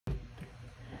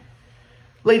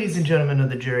Ladies and gentlemen of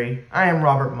the jury, I am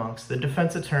Robert Monks, the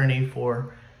defense attorney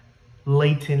for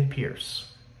Layton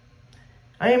Pierce.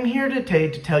 I am here today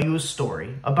to tell you a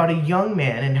story about a young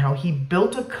man and how he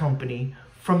built a company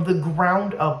from the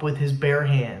ground up with his bare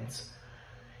hands.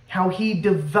 How he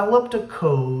developed a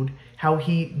code, how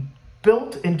he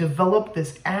built and developed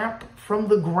this app from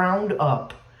the ground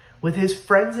up with his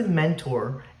friends and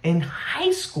mentor in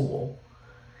high school.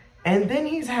 And then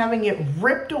he's having it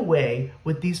ripped away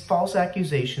with these false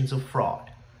accusations of fraud.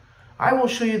 I will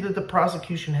show you that the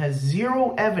prosecution has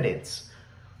zero evidence,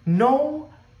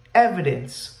 no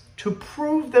evidence to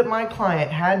prove that my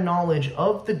client had knowledge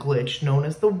of the glitch known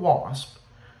as the WASP,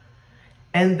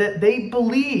 and that they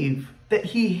believe that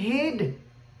he hid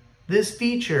this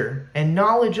feature and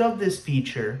knowledge of this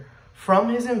feature from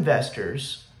his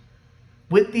investors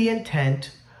with the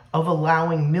intent of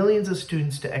allowing millions of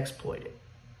students to exploit it.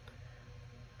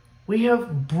 We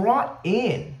have brought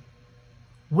in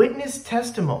witness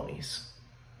testimonies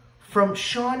from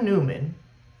Sean Newman,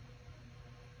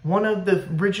 one of the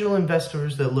original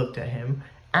investors that looked at him,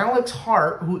 Alex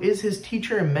Hart, who is his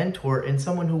teacher and mentor and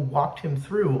someone who walked him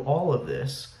through all of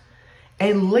this,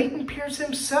 and Layton Pierce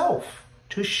himself,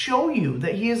 to show you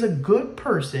that he is a good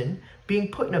person being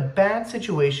put in a bad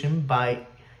situation by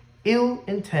ill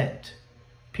intent,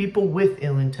 people with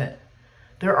ill intent.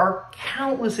 There are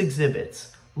countless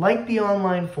exhibits like the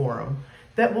online forum,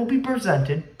 that will be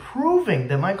presented proving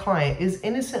that my client is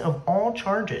innocent of all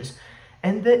charges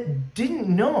and that didn't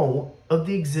know of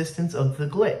the existence of the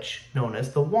glitch known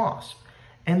as the WASP,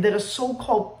 and that a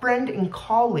so-called friend and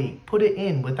colleague put it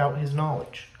in without his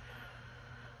knowledge.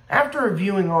 After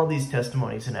reviewing all these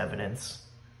testimonies and evidence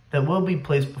that will be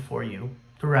placed before you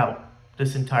throughout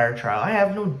this entire trial, I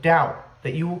have no doubt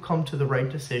that you will come to the right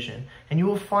decision and you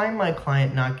will find my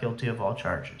client not guilty of all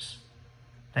charges.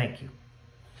 Thank you.